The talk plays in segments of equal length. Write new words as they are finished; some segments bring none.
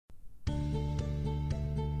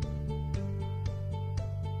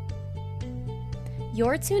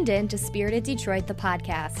You're tuned in to Spirited Detroit, the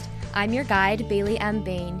podcast. I'm your guide, Bailey M.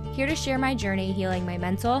 Bain, here to share my journey healing my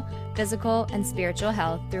mental, physical, and spiritual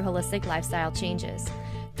health through holistic lifestyle changes.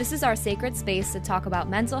 This is our sacred space to talk about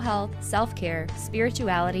mental health, self-care,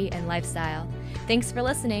 spirituality, and lifestyle. Thanks for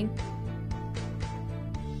listening.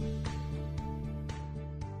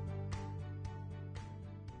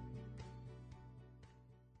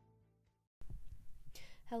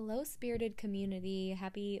 Hello, Spirited community.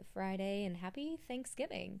 Happy Friday and happy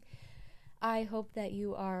Thanksgiving. I hope that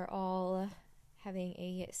you are all having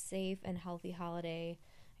a safe and healthy holiday.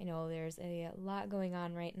 I know there's a lot going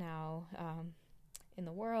on right now in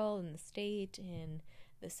the world, in the state, in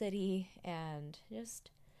the city, and just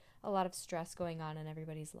a lot of stress going on in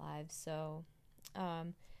everybody's lives. So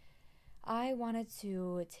I wanted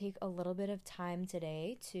to take a little bit of time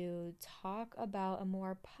today to talk about a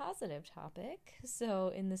more positive topic.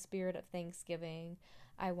 So in the spirit of Thanksgiving,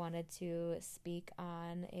 I wanted to speak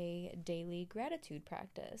on a daily gratitude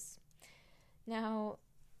practice. Now,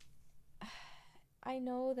 I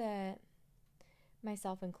know that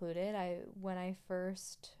myself included, when I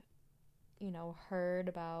first, heard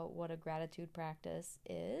about what a gratitude practice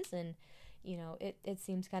is, and, it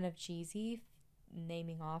seems kind of cheesy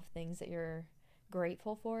naming off things that you're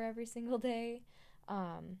grateful for every single day.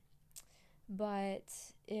 But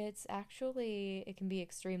it can be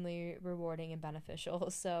extremely rewarding and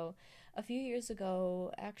beneficial. So a few years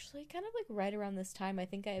ago, actually kind of like right around this time, I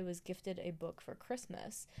think I was gifted a book for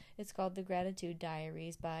Christmas. It's called The Gratitude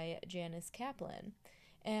Diaries by Janice Kaplan.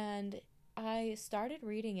 And I started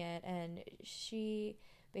reading it, and she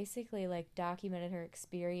basically like documented her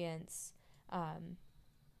experience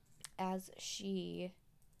as she,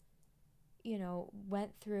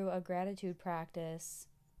 went through a gratitude practice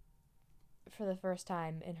for the first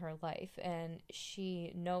time in her life. And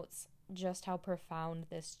she notes just how profound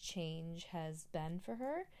this change has been for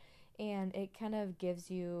her. And it kind of gives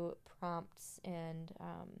you prompts and,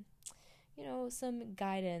 some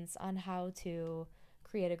guidance on how to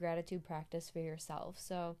create a gratitude practice for yourself.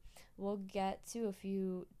 So we'll get to a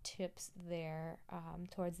few tips there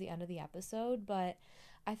towards the end of the episode, but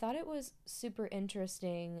I thought it was super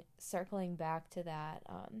interesting circling back to that.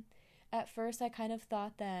 At first, I kind of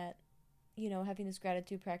thought that, having this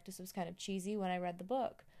gratitude practice was kind of cheesy when I read the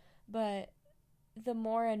book. But the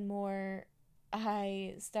more and more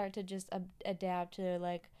I start to just adapt to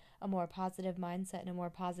like a more positive mindset and a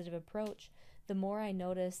more positive approach, the more I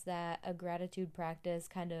notice that a gratitude practice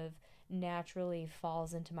kind of naturally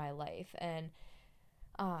falls into my life. And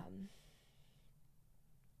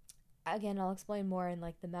again, I'll explain more in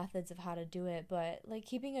like the methods of how to do it, but like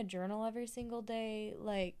keeping a journal every single day,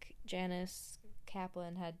 like Janice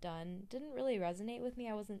Kaplan had done, didn't really resonate with me.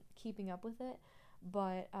 I wasn't keeping up with it,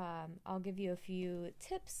 but I'll give you a few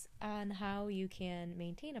tips on how you can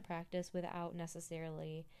maintain a practice without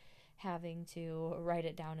necessarily having to write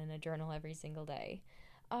it down in a journal every single day.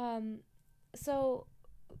 So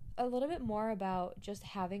a little bit more about just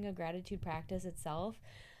having a gratitude practice itself.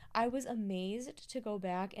 I was amazed to go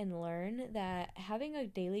back and learn that having a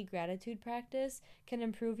daily gratitude practice can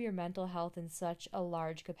improve your mental health in such a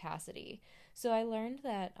large capacity. So I learned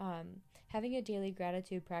that having a daily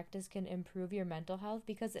gratitude practice can improve your mental health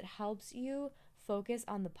because it helps you focus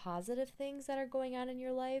on the positive things that are going on in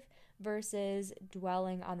your life versus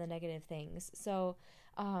dwelling on the negative things. So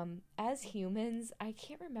as humans, I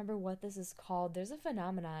can't remember what this is called. There's a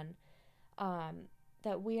phenomenon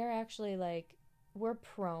that we are actually like, we're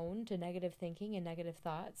prone to negative thinking and negative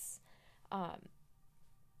thoughts.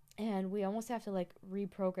 And we almost have to like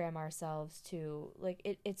reprogram ourselves to like,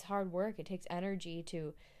 it's hard work. It takes energy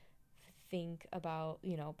to think about,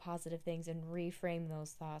 positive things and reframe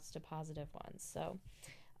those thoughts to positive ones. So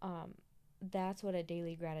that's what a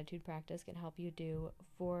daily gratitude practice can help you do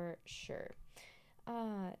for sure.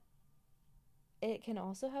 It can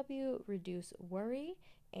also help you reduce worry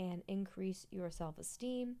and increase your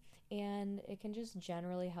self-esteem, and it can just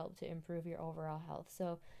generally help to improve your overall health.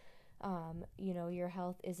 So, your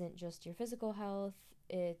health isn't just your physical health,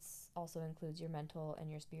 it's also includes your mental and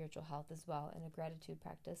your spiritual health as well, and a gratitude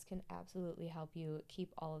practice can absolutely help you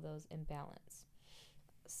keep all of those in balance.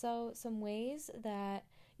 So, some ways that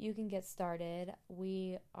you can get started,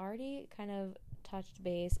 we already kind of touched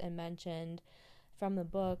base and mentioned from the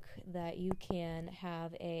book that you can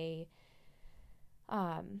have a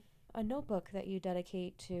notebook that you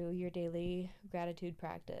dedicate to your daily gratitude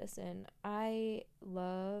practice. And I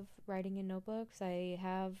love writing in notebooks. I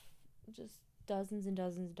have just dozens and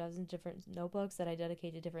dozens and dozens of different notebooks that I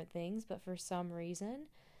dedicate to different things, but for some reason,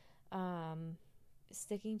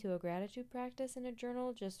 sticking to a gratitude practice in a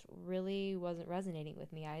journal just really wasn't resonating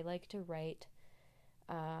with me. I like to write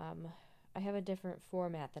Um, I have a different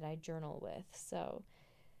format that I journal with, so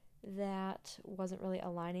that wasn't really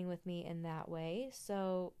aligning with me in that way.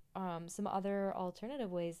 So, some other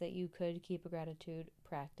alternative ways that you could keep a gratitude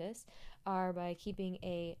practice are by keeping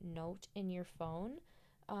a note in your phone,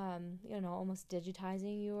 almost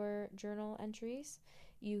digitizing your journal entries.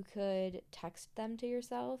 You could text them to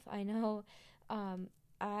yourself. I know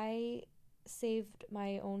I saved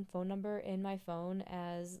my own phone number in my phone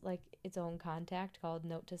as like its own contact called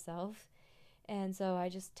Note to Self. And so I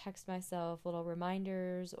just text myself little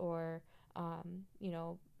reminders or, um, you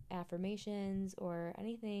know, affirmations or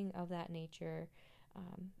anything of that nature.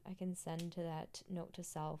 I can send to that Note to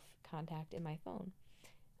Self contact in my phone.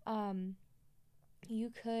 Um, you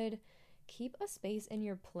could keep a space in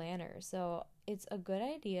your planner. So it's a good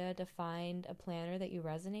idea to find a planner that you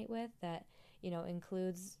resonate with that,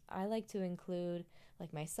 includes, I like to include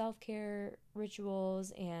like my self care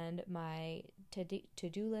rituals and my to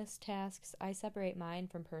do list tasks. I separate mine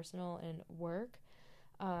from personal and work.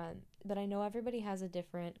 But I know everybody has a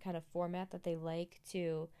different kind of format that they like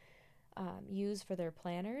to use for their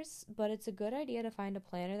planners, but it's a good idea to find a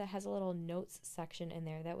planner that has a little notes section in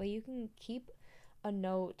there. That way you can keep a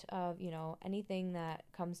note of, anything that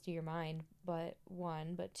comes to your mind, but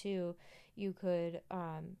one, but two, you could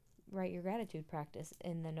write your gratitude practice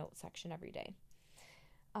in the note section every day.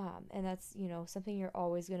 And that's, something you're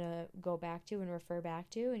always going to go back to and refer back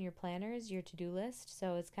to in your planners, your to do list.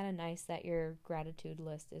 So it's kind of nice that your gratitude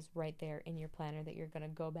list is right there in your planner that you're going to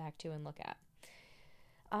go back to and look at.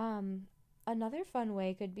 Um, Another fun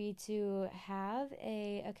way could be to have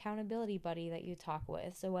a accountability buddy that you talk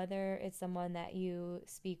with. So whether it's someone that you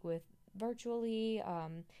speak with virtually,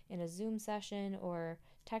 in a Zoom session, or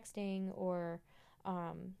texting, or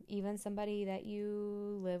even somebody that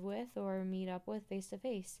you live with or meet up with face to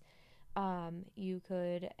face, you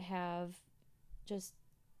could have just,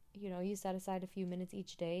 you set aside a few minutes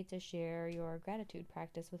each day to share your gratitude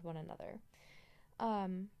practice with one another.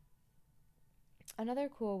 Um, Another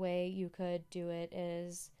cool way you could do it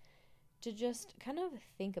is to just kind of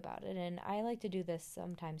think about it. And I like to do this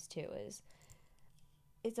sometimes too, is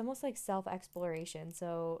it's almost like self exploration.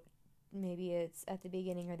 So maybe it's at the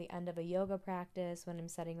beginning or the end of a yoga practice when I'm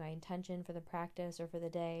setting my intention for the practice or for the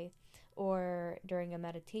day, or during a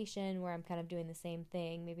meditation where I'm kind of doing the same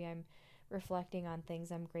thing. Maybe I'm reflecting on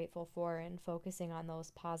things I'm grateful for and focusing on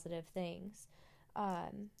those positive things.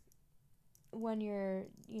 Um, when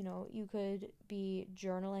you could be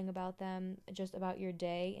journaling about them, just about your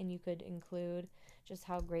day, and you could include just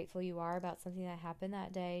how grateful you are about something that happened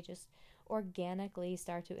that day. Just organically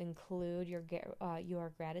start to include your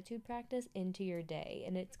gratitude practice into your day,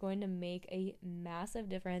 and it's going to make a massive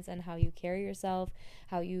difference in how you carry yourself,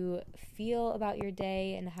 how you feel about your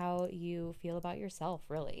day, and how you feel about yourself,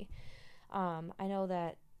 really. I know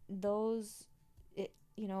that those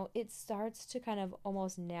it starts to kind of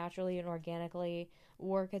almost naturally and organically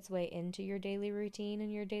work its way into your daily routine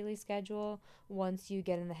and your daily schedule once you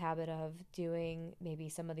get in the habit of doing maybe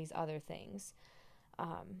some of these other things.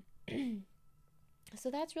 Um, so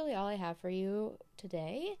that's really all I have for you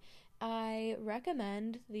today. I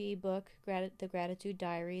recommend the book The Gratitude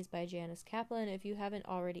Diaries by Janice Kaplan. If you haven't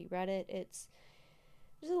already read it, it's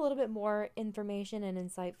just a little bit more information and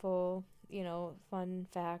insightful, fun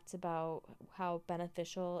facts about how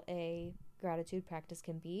beneficial a gratitude practice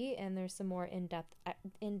can be, and there's some more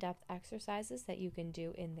in-depth exercises that you can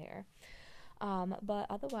do in there. But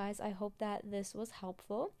otherwise, I hope that this was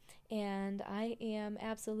helpful, and I am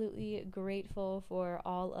absolutely grateful for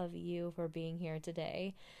all of you for being here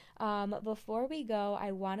today. Before we go,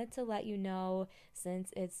 I wanted to let you know,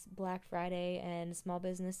 since it's Black Friday and Small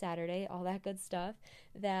Business Saturday, all that good stuff,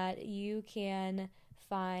 that you can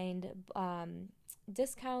find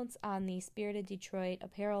discounts on the Spirited Detroit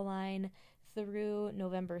apparel line through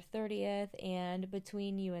November 30th, and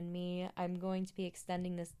between you and me, I'm going to be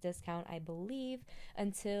extending this discount, I believe,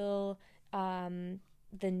 until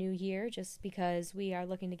the new year, just because we are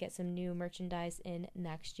looking to get some new merchandise in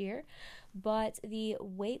next year. But the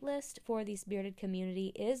wait list for the Spirited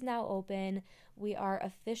community is now open. We are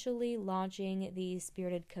officially launching the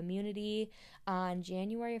Spirited community on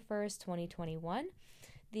January 1st, 2021.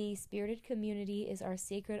 The Spirited community is our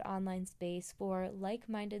sacred online space for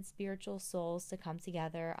like-minded spiritual souls to come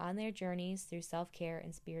together on their journeys through self-care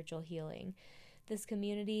and spiritual healing. This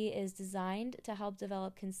community is designed to help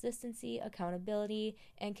develop consistency, accountability,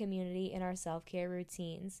 and community in our self-care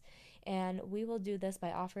routines. And we will do this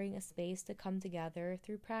by offering a space to come together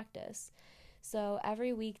through practice. So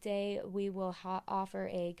every weekday, we will offer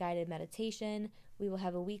a guided meditation. We will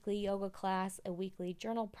have a weekly yoga class, a weekly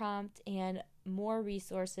journal prompt, and more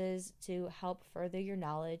resources to help further your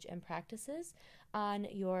knowledge and practices on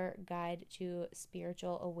your guide to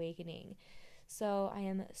spiritual awakening. So I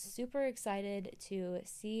am super excited to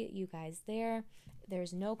see you guys there.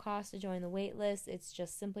 There's no cost to join the waitlist. It's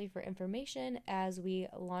just simply for information as we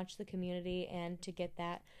launch the community and to get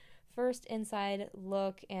that first inside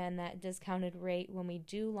look and that discounted rate when we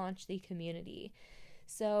do launch the community.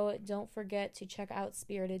 So don't forget to check out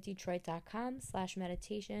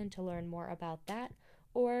spiriteddetroit.com/meditation to learn more about that,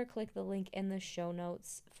 or click the link in the show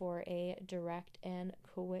notes for a direct and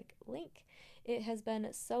quick link. It has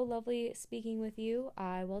been so lovely speaking with you.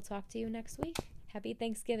 I will talk to you next week. Happy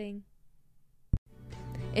Thanksgiving.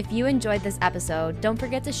 If you enjoyed this episode, don't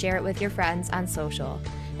forget to share it with your friends on social.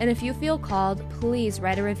 And if you feel called, please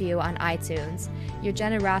write a review on iTunes. Your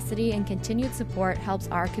generosity and continued support helps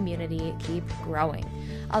our community keep growing.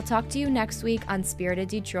 I'll talk to you next week on Spirited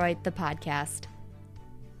Detroit, the podcast.